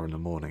tower in the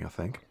morning, I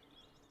think.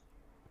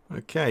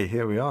 Okay,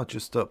 here we are,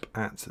 just up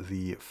at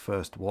the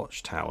first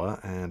watchtower,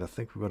 and I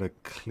think we've got to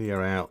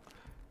clear out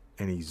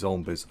any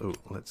zombies. Oh,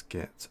 let's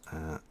get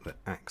the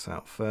axe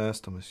out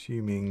first. I'm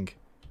assuming...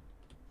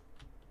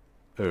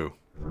 Oh.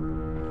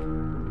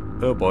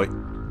 Oh boy.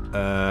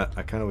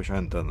 I kind of wish I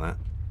hadn't done that.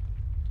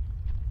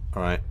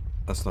 Alright,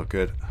 that's not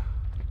good.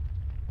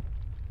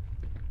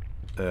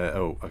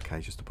 Oh, okay,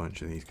 just a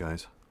bunch of these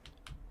guys.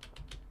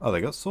 Oh, they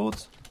got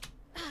swords?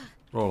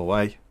 Roll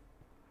away.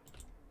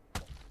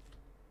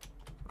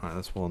 Alright,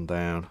 that's one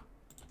down.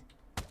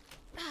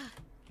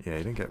 Yeah,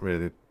 you didn't get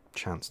really the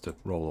chance to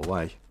roll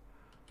away.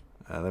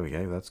 There we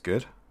go, that's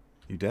good.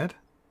 You dead?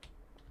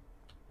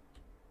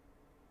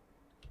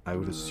 I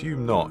would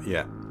assume not,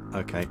 yeah.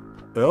 Okay.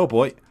 Oh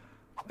boy!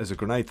 There's a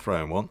grenade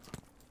throwing one.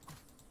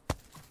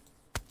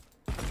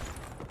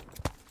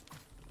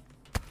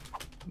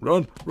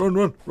 Run! Run,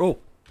 run! Roll!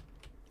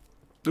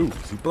 Ooh,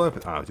 does he blow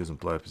up? Oh, he doesn't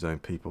blow up his own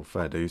people.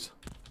 Fair dues.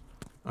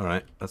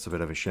 Alright, that's a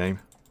bit of a shame.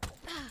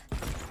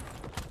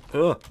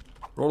 Ugh!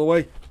 Roll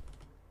away!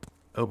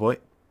 Oh boy.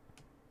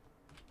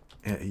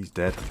 Yeah, he's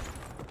dead.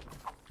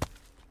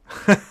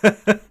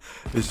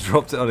 He's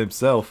dropped it on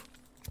himself.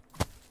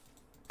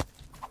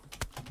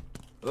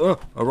 Oh,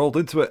 I rolled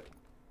into it.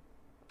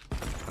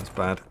 That's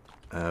bad.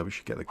 We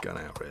should get the gun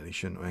out, really,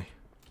 shouldn't we?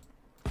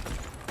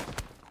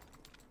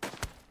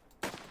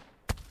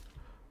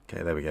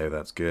 Okay, there we go.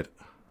 That's good.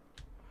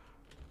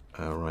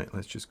 Alright,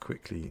 let's just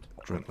quickly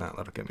drink that.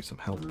 That'll get me some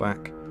health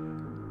back.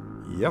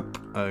 Yep.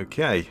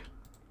 Okay.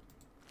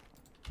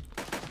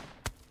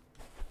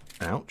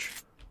 Ouch.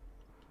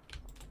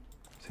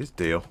 What's his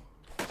deal?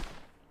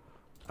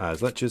 Is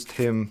that just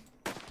him?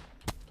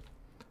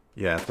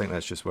 Yeah, I think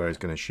that's just where he's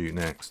going to shoot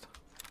next.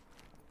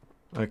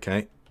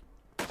 Okay.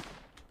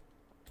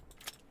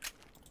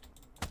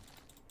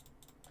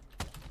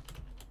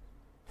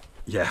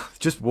 Yeah,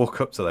 just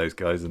walk up to those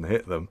guys and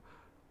hit them.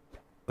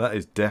 That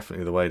is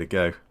definitely the way to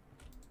go.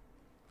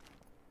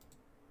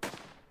 And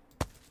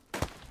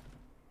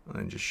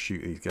then just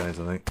shoot these guys,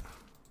 I think.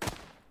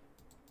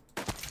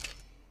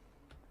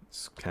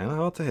 Kind of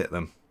hard to hit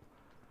them.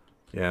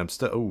 Yeah, I'm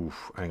still... Ooh,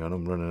 hang on,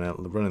 I'm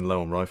running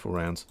low on rifle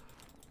rounds.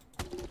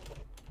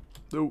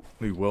 Oh,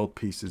 new world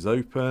piece is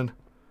open.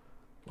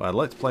 Well, I'd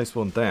like to place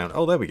one down.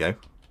 Oh, there we go.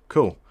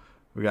 Cool.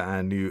 We got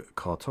our new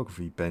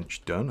cartography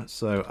bench done.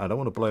 So I don't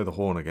want to blow the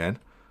horn again.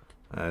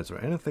 Is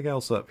there anything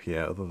else up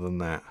here other than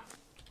that?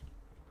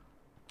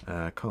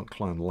 I can't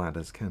climb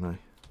ladders, can I?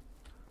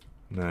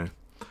 No.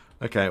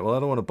 Okay, well, I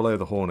don't want to blow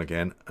the horn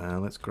again.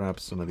 Let's grab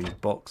some of these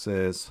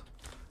boxes.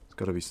 There's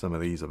got to be some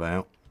of these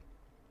about.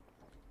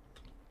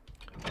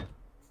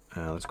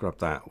 Let's grab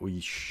that. We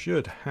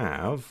should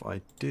have...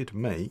 I did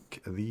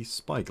make the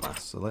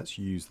spyglass, so let's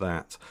use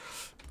that.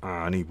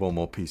 I need one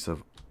more piece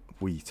of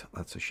wheat.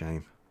 That's a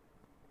shame.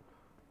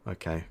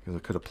 Okay, because I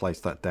could have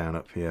placed that down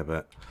up here,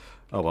 but...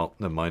 Oh, well,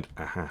 never mind.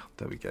 Aha,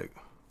 there we go.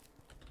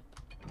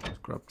 Let's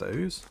grab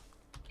those.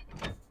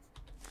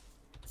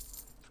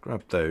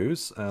 Grab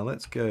those.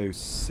 Let's go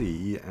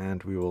C,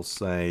 and we will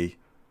say...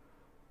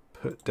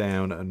 Put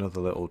down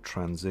another little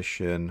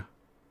transition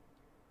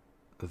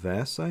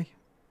there, say?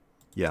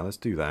 Yeah, let's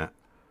do that.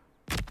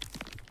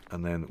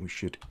 And then we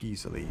should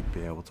easily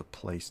be able to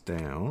place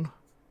down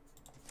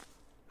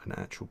an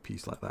actual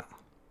piece like that.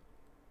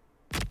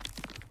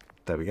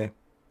 There we go.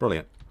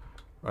 Brilliant.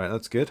 Right,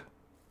 that's good.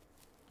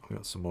 We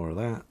got some more of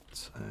that.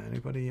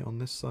 Anybody on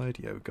this side?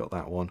 Yeah, we've got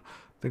that one.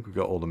 I think we've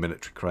got all the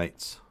military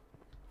crates.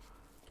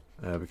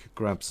 We could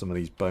grab some of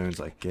these bones,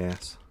 I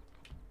guess.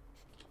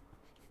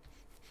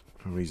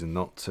 No reason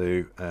not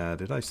to.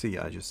 Did I see?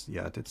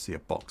 Yeah, I did see a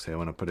box here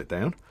when I put it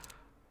down.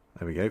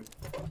 There we go.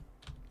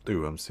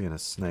 Ooh, I'm seeing a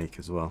snake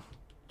as well.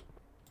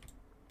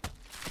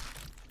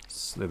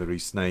 Slithery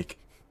snake.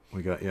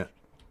 We got you.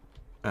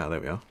 Ah, there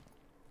we are.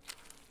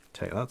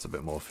 Take that's a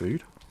bit more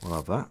food. We'll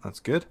have that. That's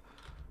good.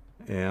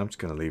 Yeah, I'm just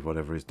going to leave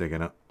whatever he's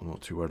digging up. I'm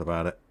not too worried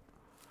about it.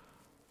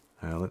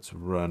 Let's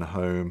run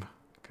home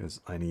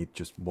because I need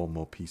just one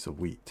more piece of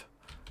wheat.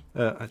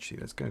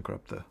 Actually, let's go and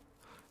grab the...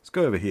 Let's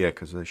go over here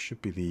because there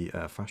should be the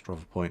fast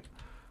travel point.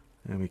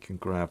 And we can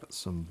grab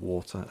some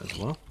water as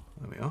well.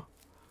 There we are.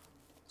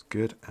 It's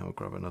good. And we'll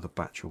grab another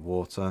batch of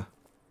water.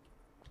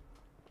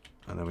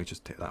 And then we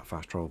just hit that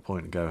fast travel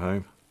point and go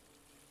home.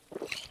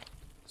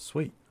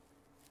 Sweet.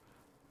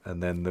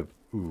 And then the...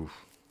 Ooh.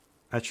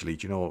 Actually,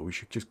 do you know what? We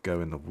should just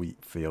go in the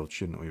wheat field,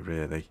 shouldn't we,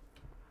 really?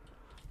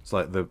 It's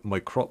like my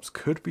crops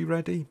could be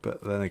ready,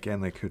 but then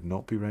again, they could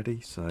not be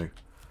ready. So,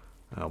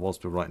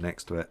 whilst we're right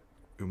next to it,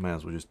 we may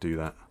as well just do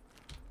that.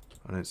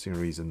 I don't see a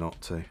reason not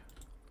to.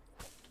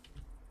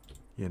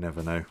 You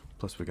never know.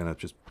 Plus, we're going to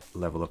just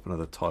level up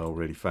another tile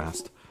really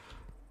fast.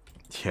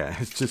 Yeah,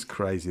 it's just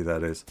crazy,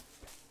 that is.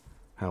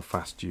 How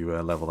fast you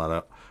level that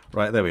up.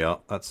 Right, there we are.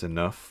 That's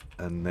enough.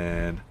 And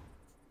then...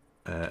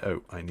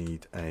 oh, I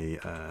need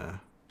a...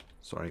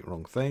 sorry,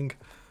 wrong thing.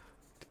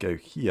 To go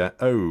here.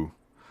 Oh,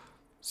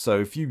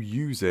 so if you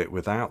use it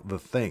without the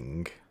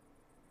thing,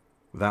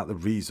 without the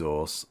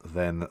resource,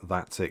 then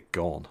that's it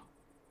gone.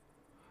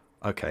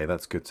 Okay,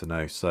 that's good to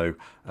know. So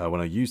when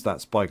I used that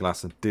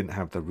spyglass and didn't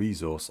have the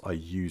resource, I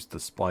used the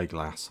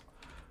spyglass.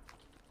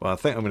 Well, I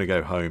think I'm going to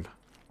go home.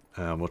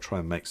 We'll try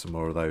and make some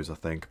more of those, I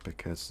think,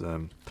 because...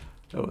 oh,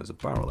 there's a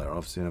barrel there.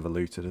 Obviously never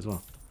looted as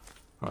well.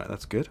 Alright,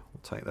 that's good.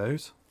 We'll take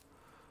those.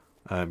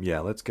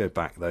 Yeah, let's go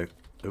back, though.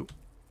 Oh.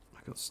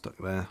 Got stuck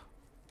there.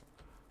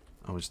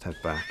 I'll just head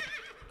back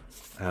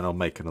and I'll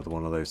make another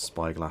one of those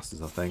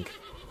spyglasses, I think.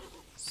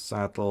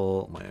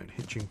 Saddle, my own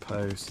hitching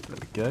post. There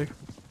we go.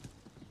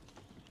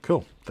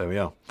 Cool, there we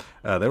are.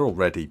 They're all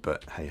ready,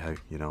 but hey ho,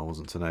 you know, I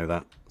wasn't to know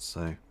that.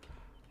 So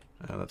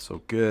that's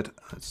all good.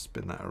 Let's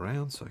spin that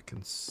around so I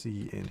can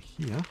see in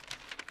here,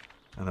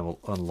 and then we'll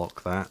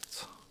unlock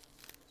that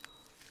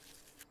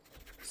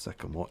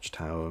second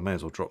watchtower. May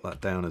as well drop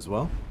that down as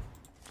well.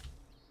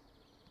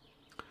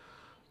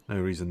 No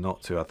reason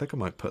not to. I think I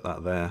might put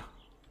that there.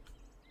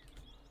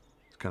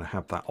 Just going to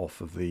have that off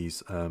of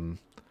these,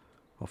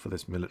 off of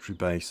this military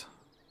base.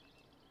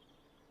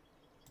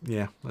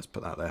 Yeah, let's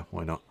put that there.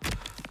 Why not?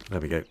 There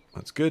we go.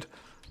 That's good.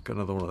 Got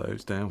another one of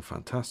those down.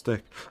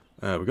 Fantastic.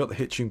 We've got the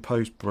hitching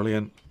post.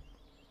 Brilliant.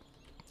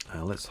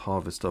 Let's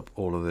harvest up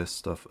all of this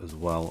stuff as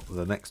well.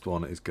 The next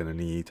one is going to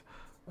need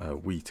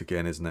wheat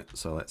again, isn't it?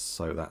 So let's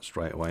sow that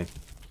straight away.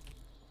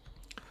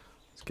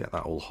 Let's get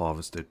that all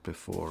harvested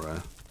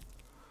before...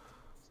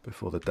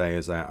 before the day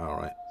is out.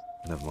 Alright,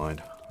 never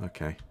mind.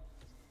 Okay.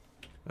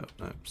 Oh,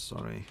 no,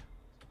 sorry.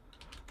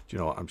 Do you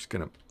know what? I'm just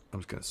gonna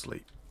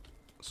sleep.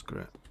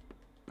 Screw it.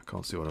 I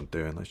can't see what I'm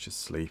doing. Let's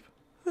just sleep.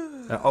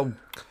 Oh,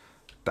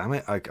 damn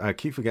it. I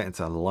keep forgetting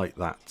to light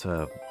that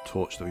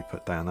torch that we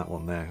put down, that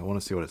one there. I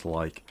want to see what it's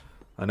like.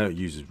 I know it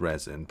uses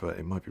resin, but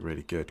it might be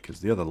really good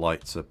because the other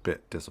lights are a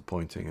bit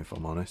disappointing, if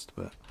I'm honest.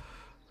 But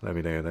there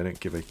we go. They don't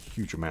give a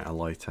huge amount of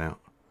light out.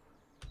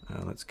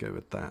 Let's go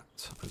with that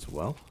as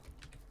well.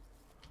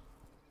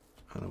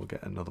 And then we'll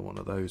get another one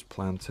of those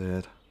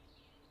planted.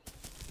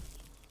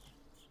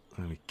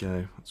 There we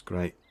go. That's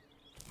great.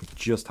 We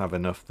just have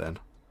enough then.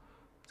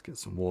 Let's get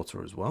some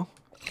water as well.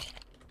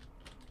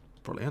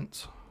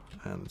 Brilliant.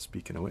 And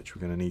speaking of which, we're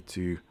going to need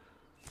to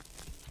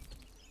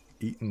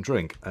eat and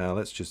drink.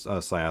 Let's just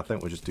say, I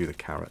think we'll just do the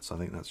carrots. I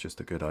think that's just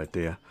a good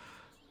idea.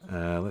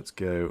 Let's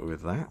go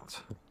with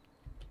that.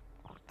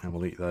 And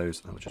we'll eat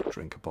those, and we'll just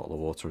drink a bottle of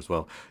water as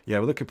well. Yeah,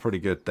 we're looking pretty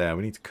good there.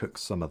 We need to cook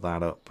some of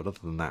that up, but other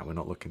than that, we're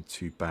not looking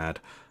too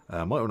bad.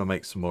 Might want to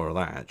make some more of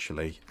that,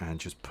 actually, and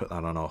just put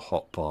that on our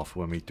hot bar for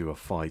when we do a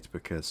fight,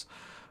 because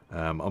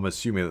I'm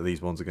assuming that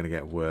these ones are going to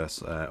get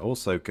worse.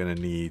 Also going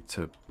to need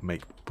to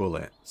make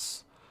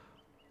bullets,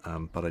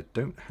 but I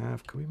don't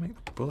have... Can we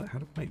make the bullet? How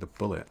do we make the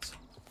bullets?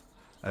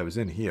 It was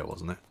in here,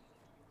 wasn't it?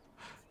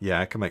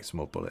 Yeah, I can make some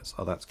more bullets.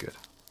 Oh, that's good.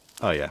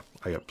 Oh, yeah,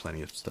 I got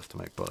plenty of stuff to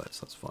make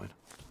bullets. That's fine.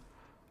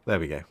 There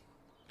we go.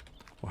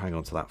 We'll hang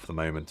on to that for the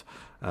moment.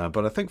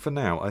 But I think for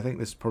now, I think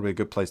this is probably a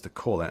good place to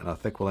call it. And I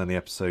think we'll end the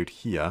episode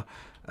here.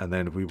 And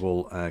then we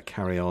will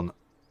carry on.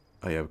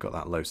 Oh yeah, we've got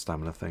that low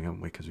stamina thing,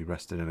 haven't we? Because we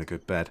rested in a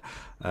good bed.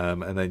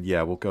 And then,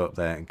 yeah, we'll go up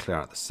there and clear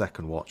out the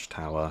second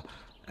watchtower.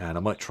 And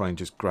I might try and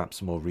just grab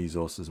some more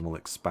resources and we'll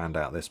expand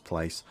out this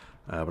place.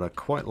 But I'd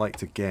quite like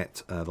to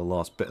get the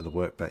last bit of the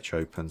workbench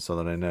open so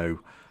that I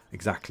know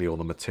exactly all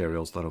the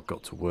materials that I've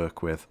got to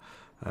work with.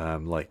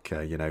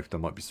 You know, there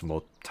might be some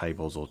more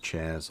tables or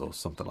chairs or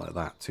something like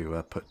that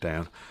to put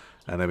down,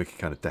 and then we can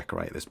kind of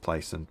decorate this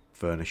place and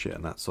furnish it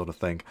and that sort of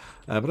thing.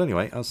 But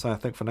anyway, I'll say I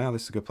think for now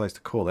this is a good place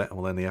to call it, and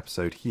we'll end the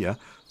episode here.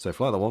 So if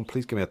you like that one,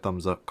 please give me a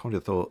thumbs up, comment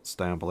your thoughts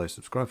down below,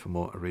 subscribe for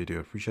more. I really do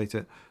appreciate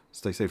it.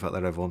 Stay safe out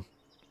there, everyone,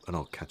 and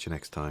I'll catch you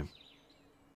next time.